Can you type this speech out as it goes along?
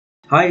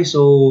Hi,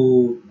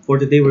 so for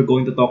today we're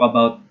going to talk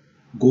about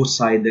Gauss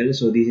Seidel.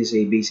 So this is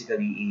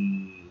basically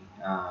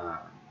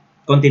a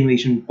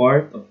continuation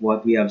part of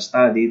what we have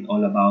studied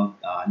all about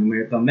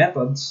numerical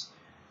methods.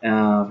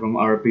 From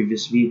our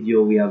previous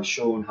video, we have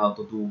shown how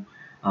to do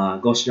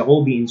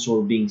Gauss-Jacobi in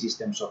solving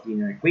systems of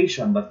linear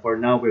equation. But for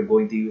now, we're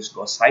going to use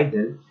Gauss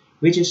Seidel,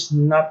 which is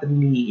not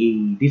really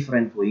a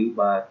different way,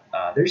 but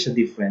there's a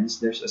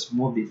difference. There's a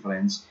small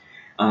difference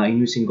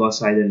in using Gauss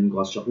Seidel and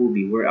Gauss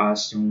Jacobi,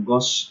 whereas yung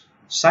Gauss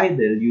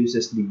Seidel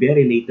uses the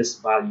very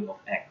latest value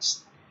of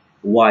x,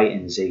 y,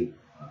 and z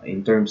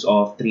in terms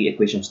of three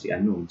equations, the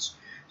unknowns.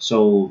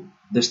 So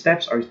the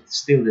steps are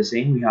still the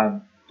same. We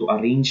have to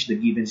arrange the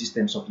given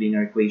systems of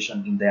linear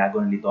equation in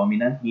diagonally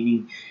dominant,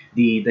 meaning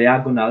the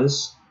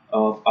diagonals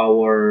of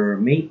our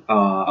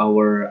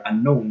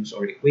unknowns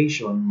or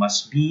equation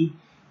must be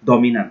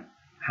dominant,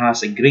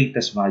 has a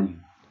greatest value.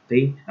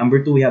 Okay.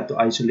 Number two, we have to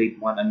isolate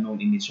one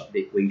unknown in each of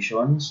the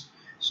equations.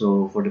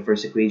 So for the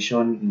first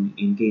equation,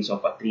 in case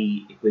of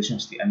three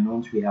equations, the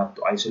unknowns, we have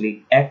to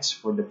isolate x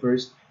for the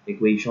first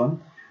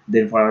equation.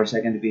 Then for our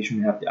second equation,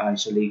 we have to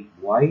isolate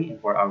y. And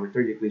for our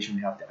third equation,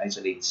 we have to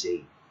isolate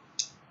z.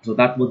 So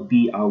that would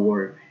be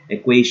our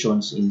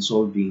equations in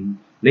solving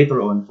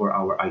later on for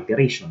our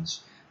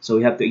iterations. So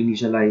we have to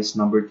initialize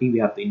number three.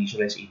 We have to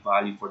initialize a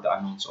value for the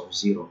unknowns of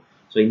 0.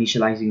 So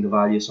initializing the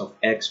values of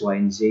x, y,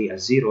 and z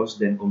as zeros,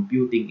 then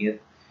computing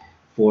it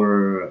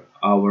for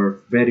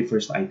our very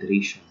first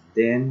iteration.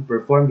 Then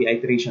perform the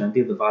iteration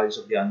until the values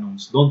of the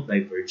unknowns don't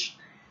diverge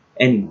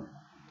anymore.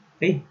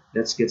 Okay,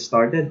 let's get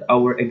started.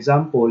 Our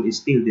example is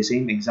still the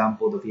same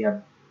example that we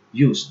have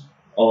used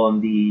on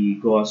the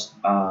Gauss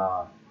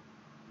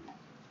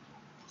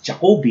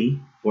Jacobi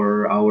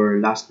for our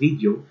last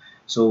video.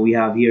 So we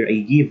have here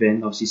a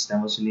given of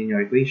system of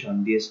linear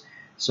equation.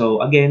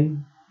 So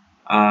again,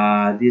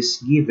 this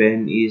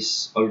given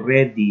is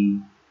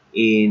already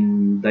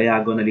in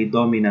diagonally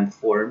dominant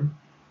form.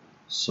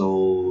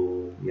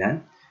 So yeah.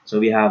 So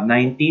we have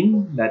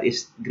 19 that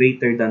is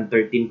greater than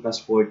 13 plus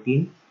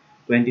 14.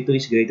 22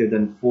 is greater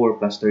than 4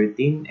 plus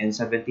 13. And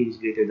 17 is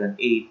greater than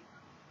 8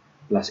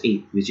 plus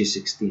 8, which is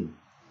 16.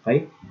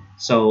 Okay.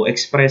 So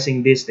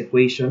expressing this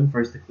equation,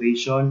 first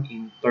equation,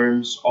 in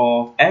terms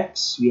of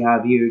x, we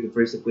have here the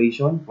first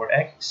equation for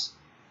x.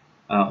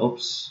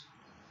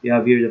 We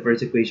have here the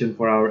first equation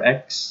for our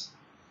x.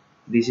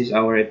 This is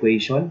our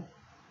equation.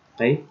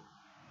 Okay.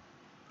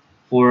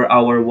 For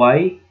our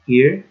y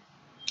here,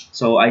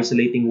 so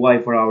isolating y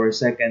for our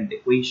second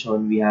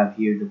equation, we have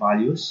here the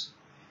values.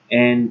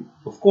 And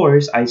of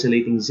course,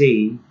 isolating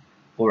z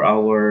for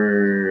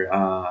our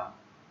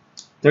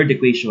third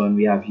equation,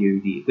 we have here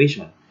the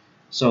equation.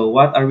 So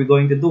what are we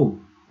going to do?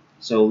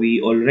 So we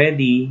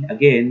already,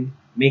 again,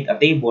 make a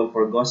table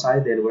for Gauss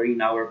Seidel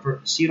wherein our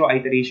zeroth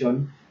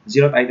iteration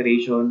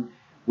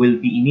will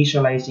be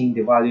initializing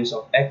the values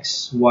of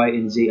x, y,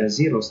 and z as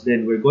zeros.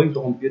 Then we're going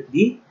to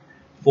compute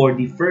for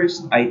the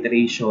first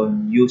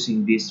iteration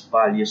using these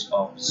values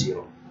of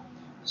 0.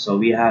 So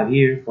we have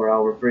here for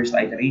our first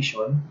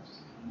iteration,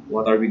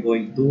 what are we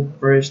going to do?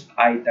 First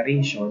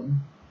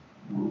iteration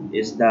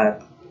is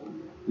that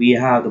we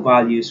have the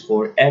values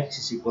for x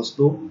is equals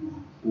to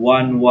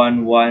 1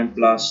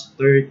 plus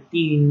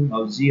 13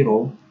 of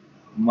 0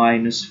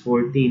 minus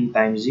 14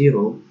 times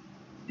 0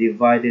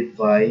 divided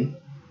by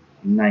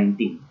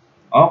 19.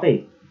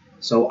 Okay,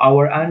 so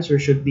our answer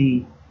should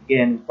be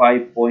again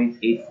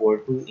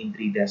 5.842 in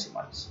 3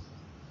 decimals.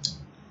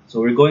 So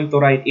we're going to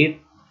write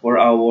it for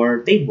our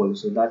table.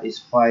 So that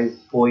is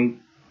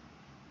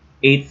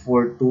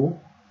 5.842.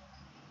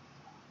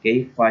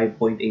 Okay,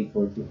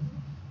 5.842.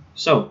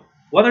 So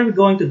what are we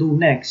going to do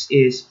next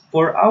is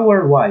for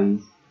our y,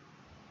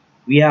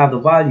 we have the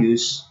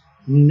values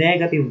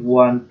negative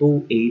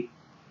 128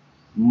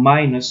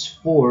 minus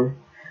 4.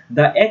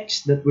 The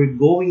x that we're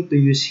going to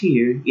use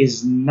here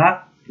is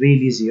not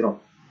really 0,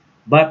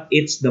 but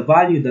it's the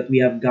value that we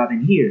have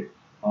gotten here.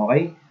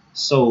 Okay,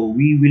 so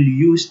we will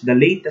use the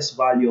latest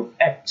value of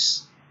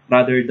x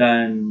rather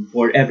than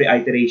for every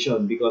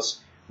iteration, because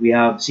we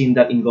have seen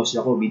that in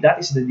Gauss-Jacobi. That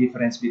is the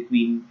difference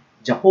between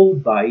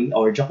Jacobi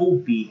or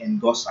Jacobi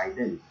and Gauss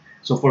Seidel.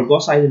 So for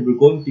Gauss Seidel, we're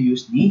going to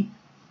use the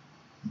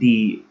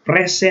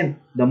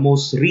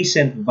most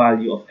recent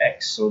value of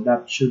x. So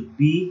that should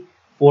be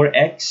for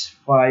x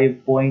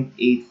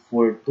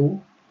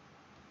 5.842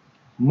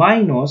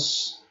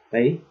 minus,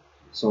 okay,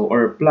 so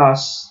or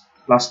plus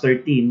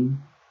 13.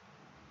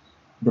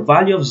 The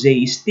value of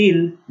z is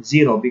still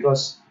 0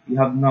 because we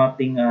have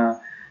nothing.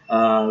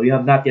 We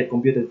have not yet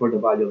computed for the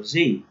value of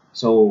z.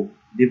 So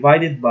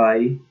divided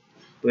by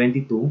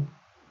 22.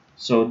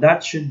 So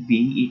that should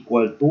be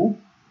equal to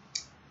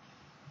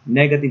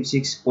negative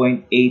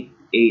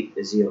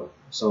 6.880.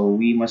 So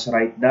we must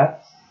write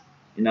that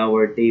in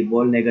our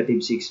table,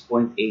 negative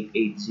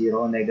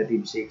 6.880,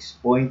 negative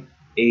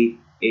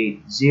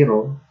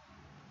 6.880.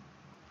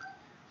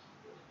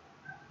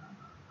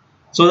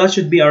 So that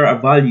should be our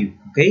value,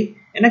 okay?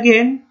 And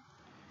again,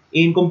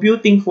 in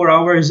computing for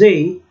our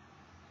z,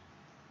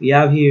 we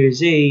have here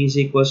z is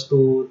equals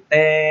to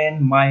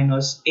 10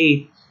 minus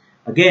 8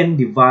 Again,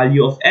 the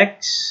value of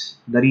x,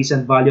 the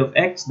recent value of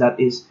x, that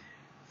is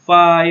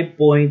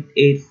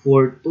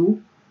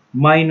 5.842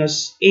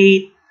 minus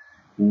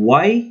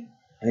 8y.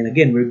 And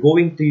again, we're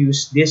going to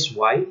use this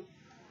y,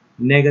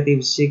 negative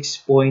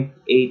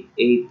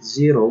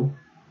 6.880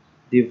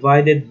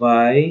 divided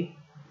by,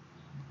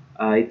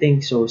 I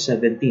think so,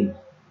 17.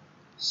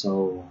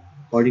 So,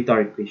 according to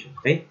our equation,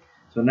 okay?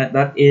 So,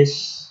 that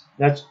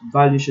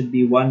value should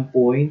be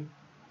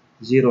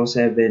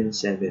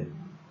 1.077.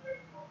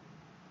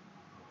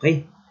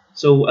 Okay?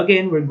 So,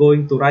 again, we're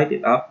going to write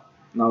it up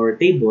in our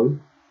table,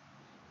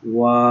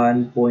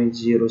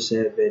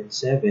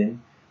 1.077.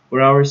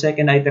 For our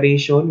second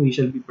iteration, we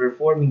shall be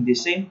performing the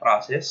same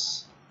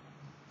process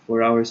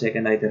for our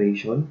second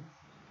iteration.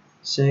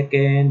 So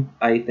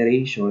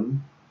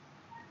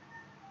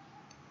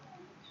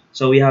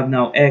we have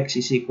now x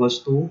is equals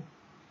to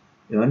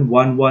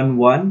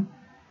 111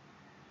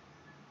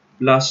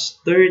 plus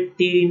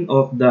 13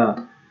 of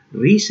the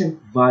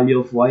recent value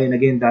of y, and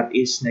again that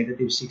is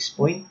negative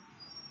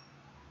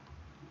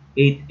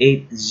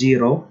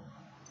 6.880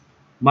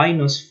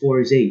 minus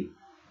 4z.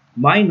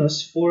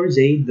 Minus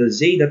 4z, the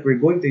z that we're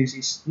going to use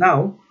is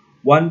now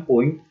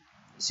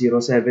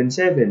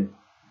 1.077.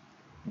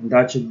 And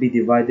that should be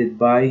divided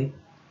by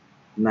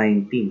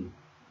 19.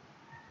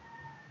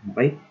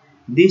 Okay?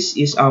 This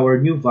is our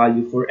new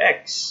value for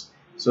x.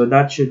 So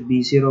that should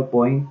be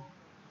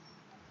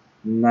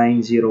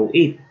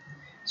 0.908.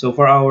 So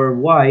for our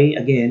y,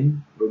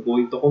 again, we're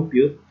going to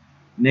compute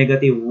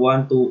negative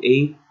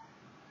 128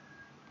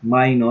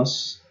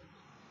 minus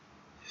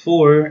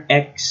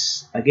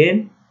 4x.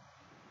 Again,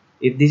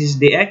 if this is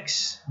the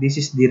x, this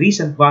is the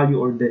recent value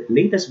or the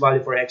latest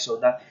value for x.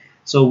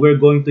 So we're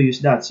going to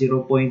use that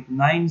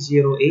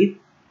 0.908,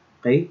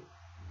 okay,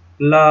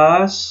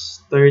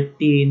 plus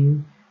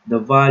 13, the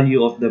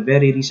value of the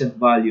very recent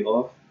value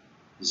of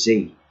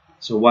z.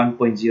 So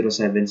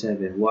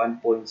 1.077,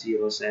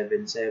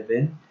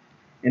 1.077.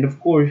 And of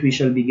course, we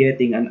shall be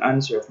getting an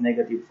answer of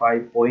negative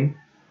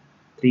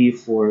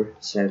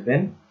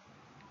 5.347.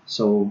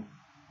 So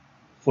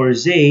for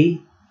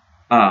z,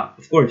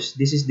 of course,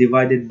 this is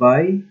divided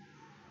by,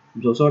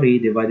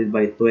 divided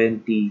by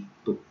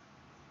 22.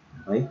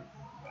 Okay?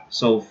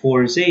 So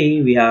for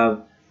z, we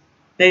have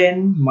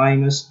 10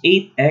 minus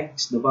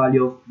 8x, the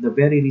value of the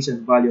very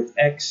recent value of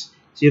x,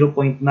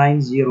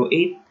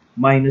 0.908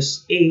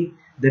 minus 8,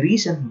 the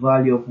recent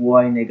value of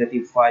y,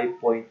 negative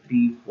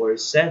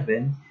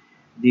 5.347,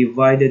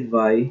 divided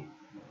by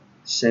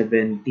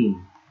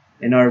 17.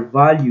 And our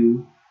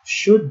value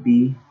should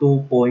be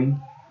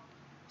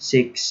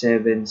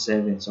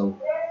 2.677. So,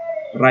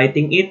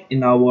 writing it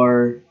in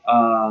our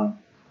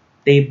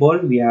table,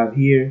 we have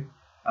here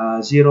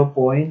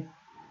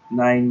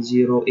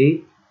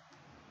 0.908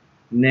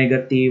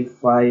 negative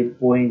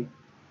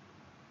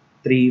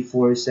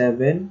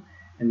 5.347,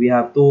 and we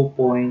have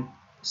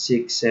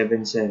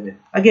 2.677.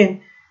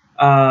 Again,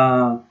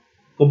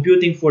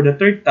 computing for the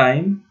third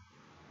time,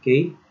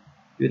 okay,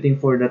 computing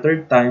for the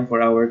third time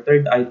for our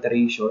third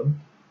iteration.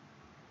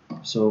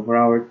 So for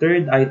our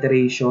third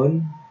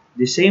iteration,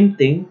 the same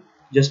thing,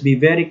 just be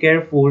very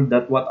careful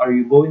that what are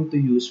you going to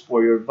use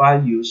for your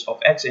values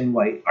of x and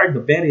y are the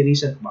very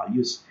recent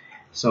values.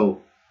 So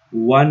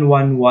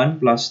 111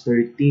 plus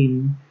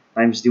 13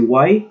 times the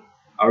y,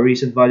 our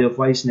recent value of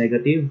y is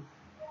negative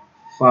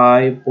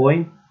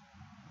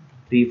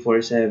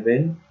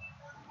 5.347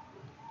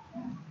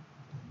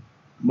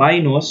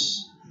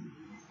 minus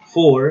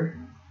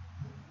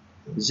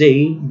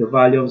 4z, the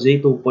value of z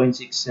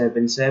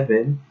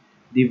 2.677,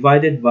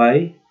 divided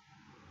by,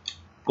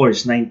 of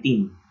course,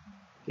 19.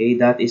 Okay,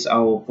 that is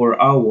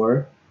for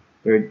our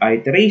third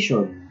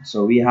iteration.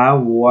 So we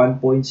have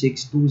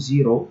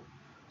 1.620.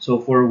 So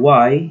for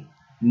y,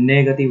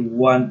 negative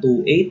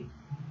 128.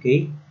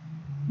 Okay,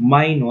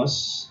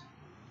 minus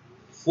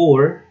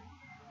 4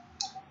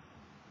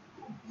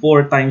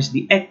 times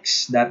the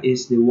x, that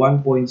is the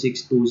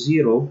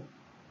 1.620,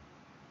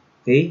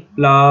 okay,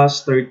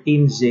 plus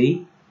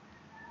 13z.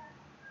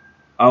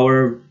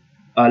 Our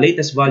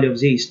latest value of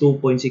z is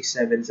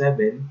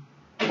 2.677,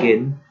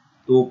 again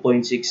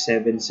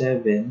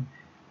 2.677,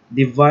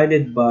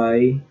 divided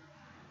by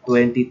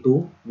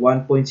 22.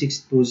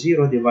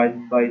 1.620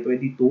 divided by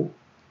 22,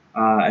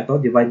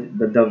 divide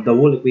the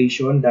whole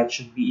equation, that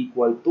should be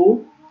equal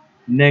to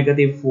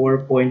negative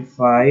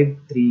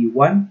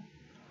 4.531.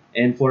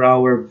 And for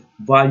our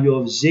value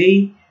of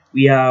z,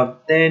 we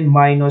have 10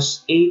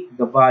 minus 8,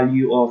 the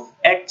value of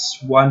x,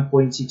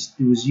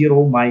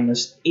 1.620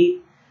 minus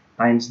 8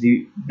 times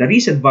the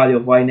recent value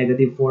of y,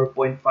 negative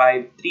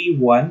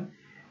 4.531,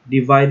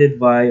 divided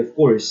by, of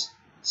course,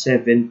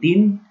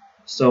 17.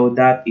 So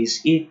that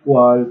is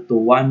equal to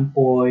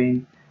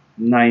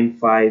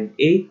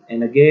 1.958.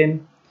 And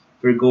again,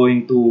 we're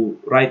going to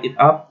write it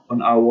up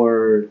on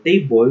our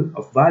table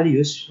of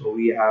values. So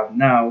we have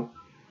now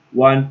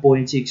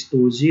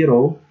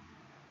 1.620,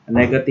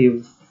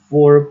 negative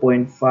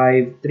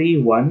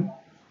 4.531,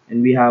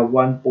 and we have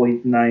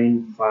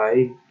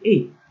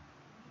 1.958.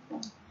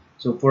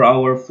 So for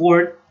our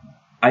fourth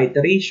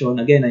iteration,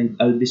 again,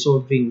 I'll be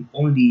solving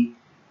only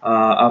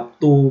up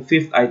to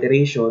 5th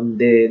iteration,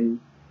 then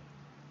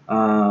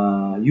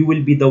you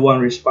will be the one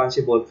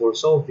responsible for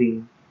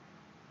solving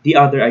the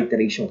other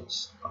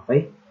iterations,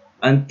 okay?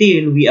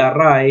 Until we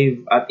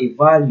arrive at a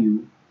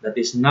value that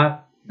is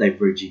not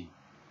diverging,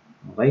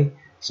 okay?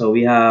 So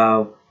we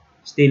have,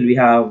 still we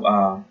have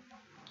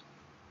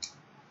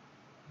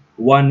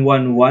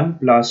 111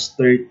 plus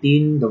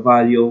 13. The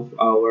value of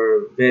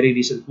our very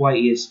recent y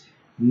is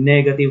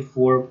negative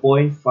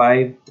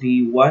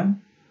 4.531,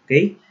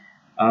 okay?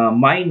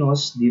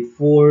 Minus the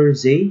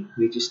 4z,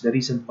 which is the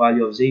recent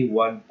value of z,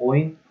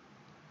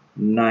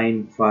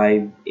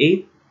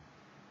 1.958.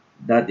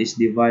 That is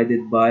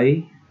divided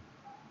by,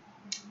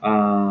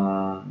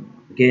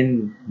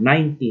 again,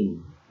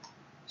 19.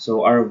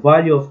 So our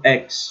value of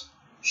x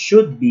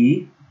should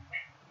be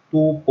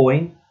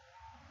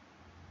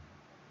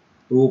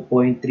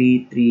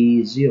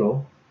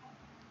 2.330.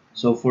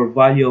 So for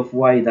value of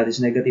y, that is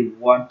negative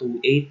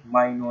 128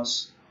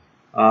 minus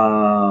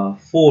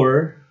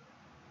 4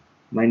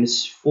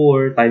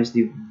 times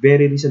the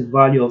very recent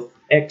value of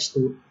x,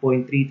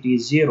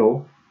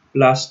 2.330,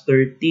 plus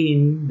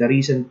 13, the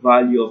recent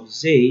value of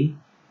z,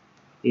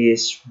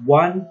 is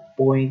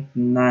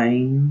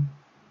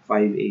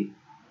 1.958.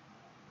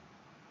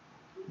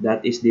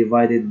 That is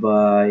divided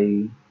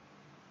by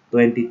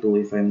 22,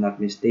 if I'm not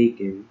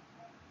mistaken.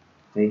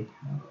 Okay,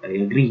 I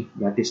agree,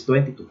 that is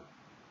 22.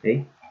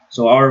 Okay,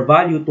 so our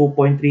value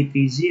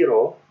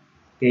 2.330,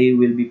 okay,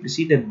 will be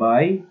preceded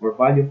by, our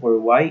value for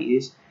y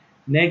is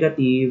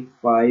negative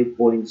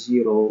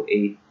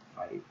 5.085.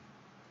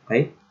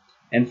 Okay,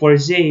 and for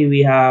z,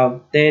 we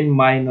have 10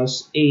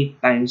 minus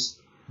 8 times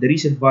the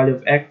recent value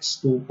of x,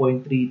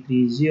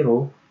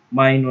 2.330,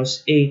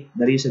 minus 8,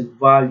 the recent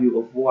value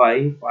of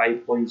y,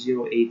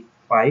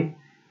 5.085,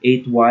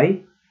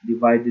 8y,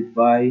 divided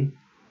by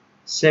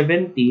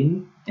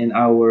 17, and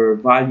our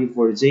value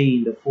for z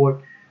in the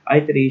 4th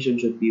iteration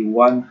should be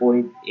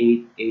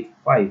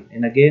 1.885.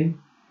 And again,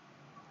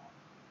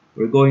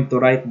 we're going to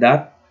write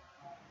that,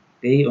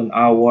 okay, on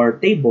our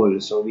table.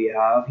 So we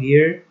have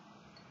here,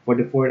 for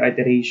the 4th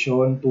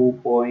iteration,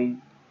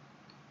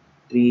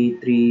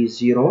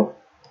 2.330,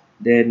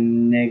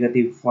 then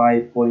negative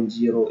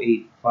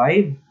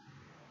 5.085,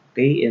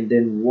 okay, and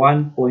then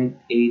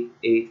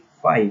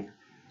 1.885.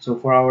 So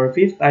for our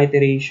 5th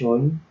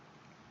iteration,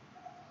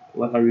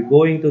 what are we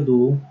going to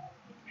do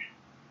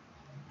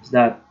is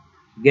that,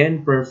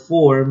 again,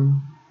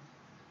 perform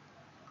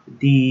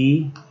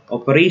the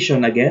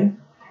operation again,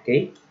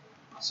 okay?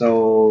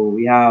 So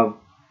we have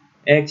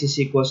x is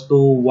equals to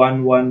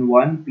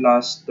 111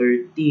 plus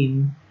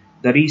 13.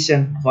 The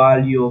recent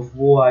value of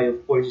y,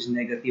 of course, is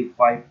negative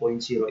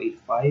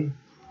 5.085,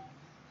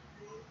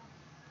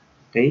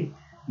 okay?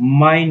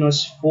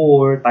 Minus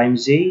 4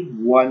 times a,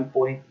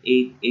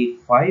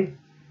 1.885,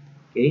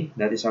 okay?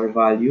 That is our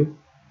value,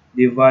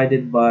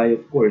 divided by,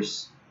 of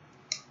course,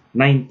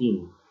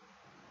 19.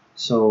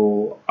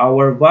 So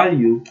our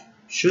value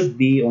should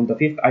be on the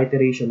 5th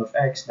iteration of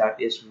x, that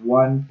is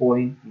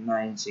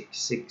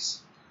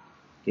 1.966.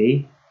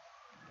 Okay,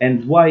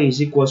 and y is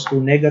equals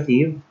to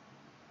negative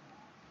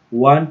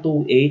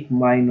 128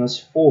 minus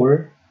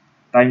 4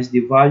 times the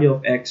value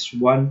of x,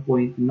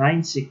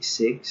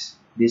 1.966,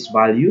 this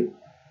value,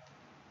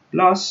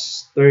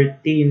 plus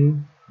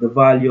 13, the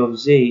value of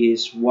z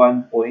is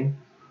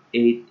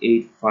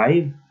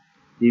 1.885,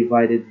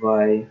 divided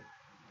by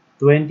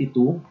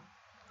 22,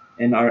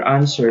 and our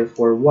answer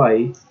for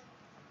y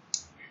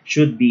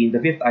should be in the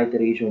 5th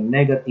iteration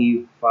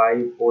negative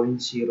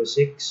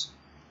 5.062.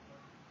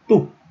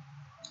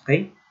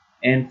 Okay,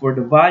 and for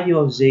the value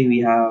of z,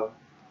 we have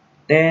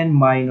 10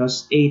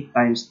 minus 8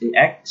 times the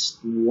x,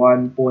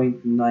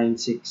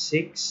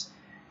 1.966,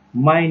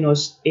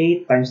 minus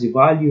 8 times the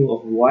value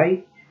of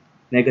y,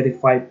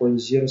 negative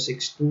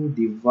 5.062,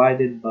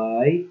 divided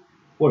by,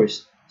 of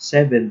course,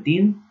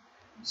 17.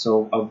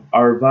 So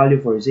our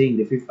value for z in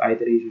the 5th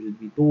iteration should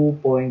be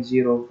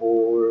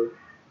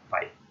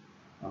 2.045.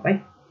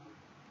 Okay.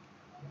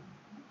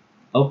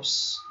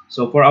 Oops.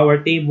 So for our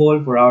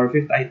table, for our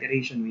 5th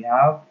iteration, we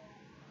have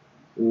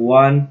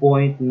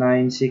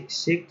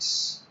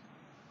 1.966,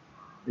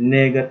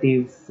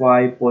 negative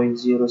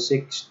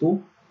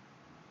 5.062.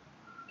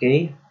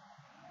 Okay.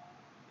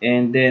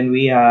 And then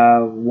we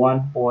have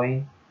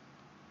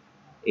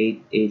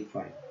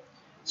 1.885.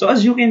 So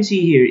as you can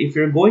see here, if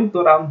you're going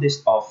to round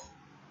this off,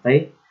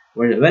 okay,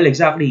 well,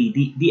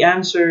 exactly, the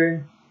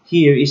answer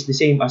here is the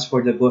same as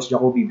for the Gauss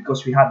Jacobi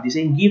because we have the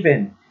same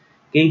given.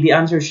 Okay, the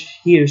answer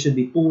here should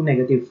be 2,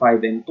 negative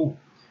 5, and 2.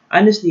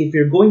 Honestly, if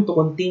you're going to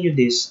continue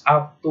this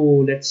up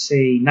to, let's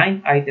say,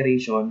 9th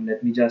iteration,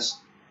 let me just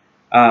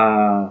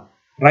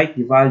write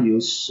the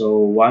values. So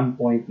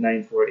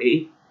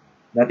 1.948,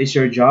 that is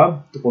your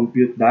job to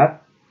compute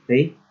that.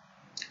 Okay,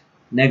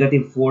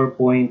 negative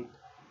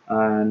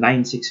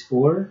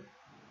 4.964,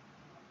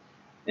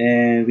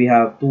 and we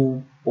have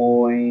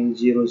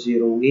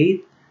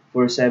 2.008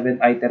 for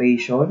 7th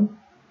iteration.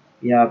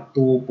 We have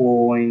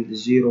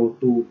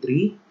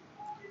 2.023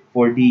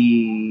 for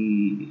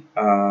the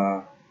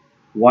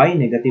y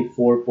negative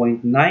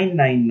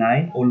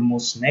 4.999,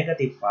 almost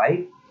negative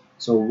 5.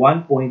 So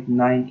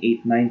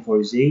 1.989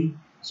 for z.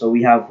 So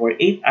we have for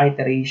 8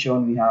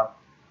 iteration, we have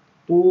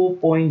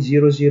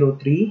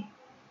 2.003.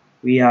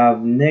 We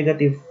have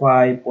negative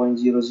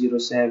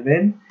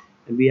 5.007.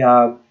 We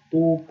have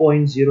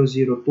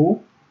 2.002.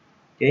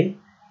 Okay.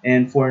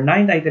 And for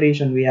 9th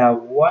iteration, we have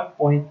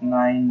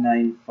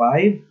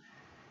 1.995,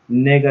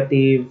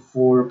 negative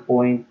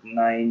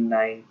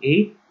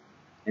 4.998,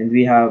 and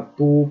we have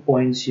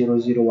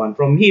 2.001.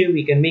 From here,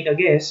 we can make a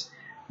guess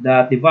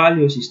that the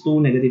values is 2,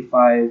 negative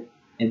 5,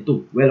 and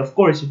 2. Well, of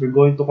course, if we're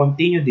going to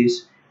continue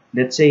this,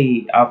 let's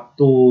say up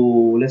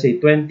to, let's say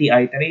 20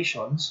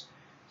 iterations,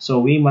 so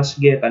we must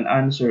get an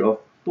answer of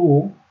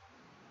 2,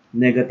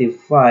 negative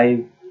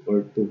 5,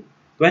 or 2.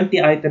 20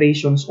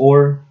 iterations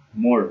or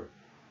more.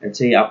 Let's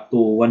say up to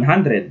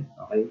 100,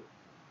 okay?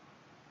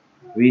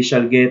 We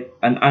shall get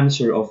an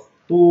answer of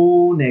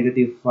 2,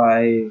 negative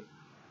 5,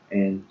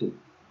 and 2.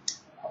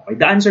 Okay,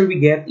 the answer we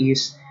get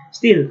is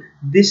still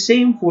the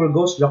same for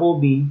Gauss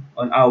Jacobi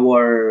on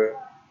our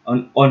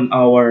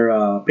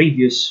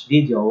previous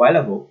video a while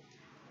ago,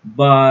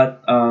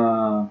 but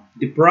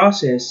the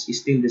process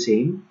is still the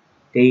same.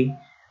 Okay,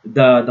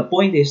 the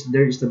point is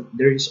there is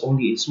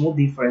only a small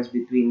difference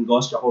between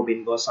Gauss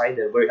Jacobi and Gauss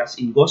Seidel, whereas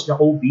in Gauss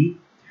Jacobi,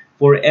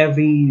 for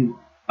every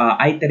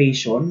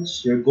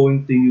iterations you're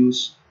going to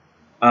use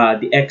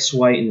the x,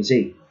 y, and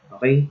z.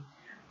 Okay.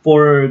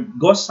 For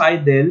Gauss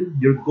Seidel,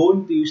 you're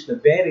going to use the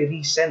very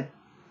recent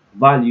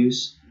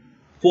values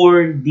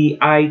for the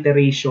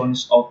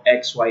iterations of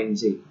x, y, and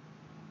z.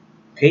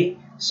 Okay?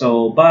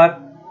 So,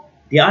 but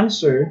the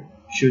answer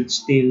should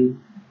still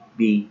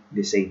be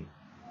the same.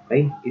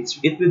 Okay?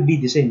 It will be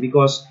the same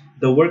because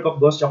the work of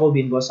Gauss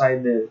Jacobi and Gauss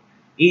Seidel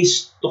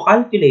is to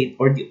calculate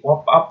or to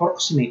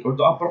approximate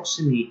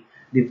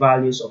the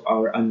values of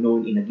our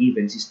unknown in a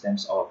given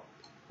systems of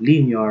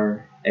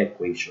linear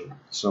equation.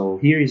 So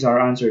here is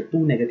our answer, 2,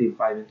 negative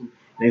 5, and 2.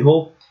 And I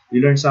hope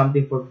you learned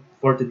something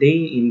for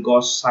today in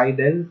Gauss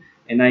Seidel.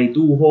 And I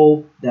do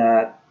hope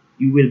that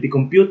you will be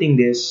computing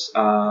these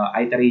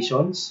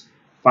iterations,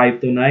 5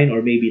 to 9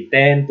 or maybe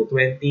 10 to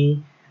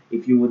 20,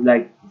 if you would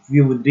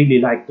really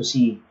like to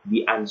see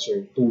the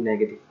answer, 2,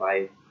 negative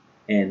 5,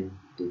 and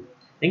 2.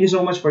 Thank you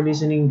so much for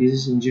listening. This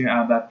is Engineer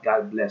Abat.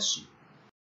 God bless you.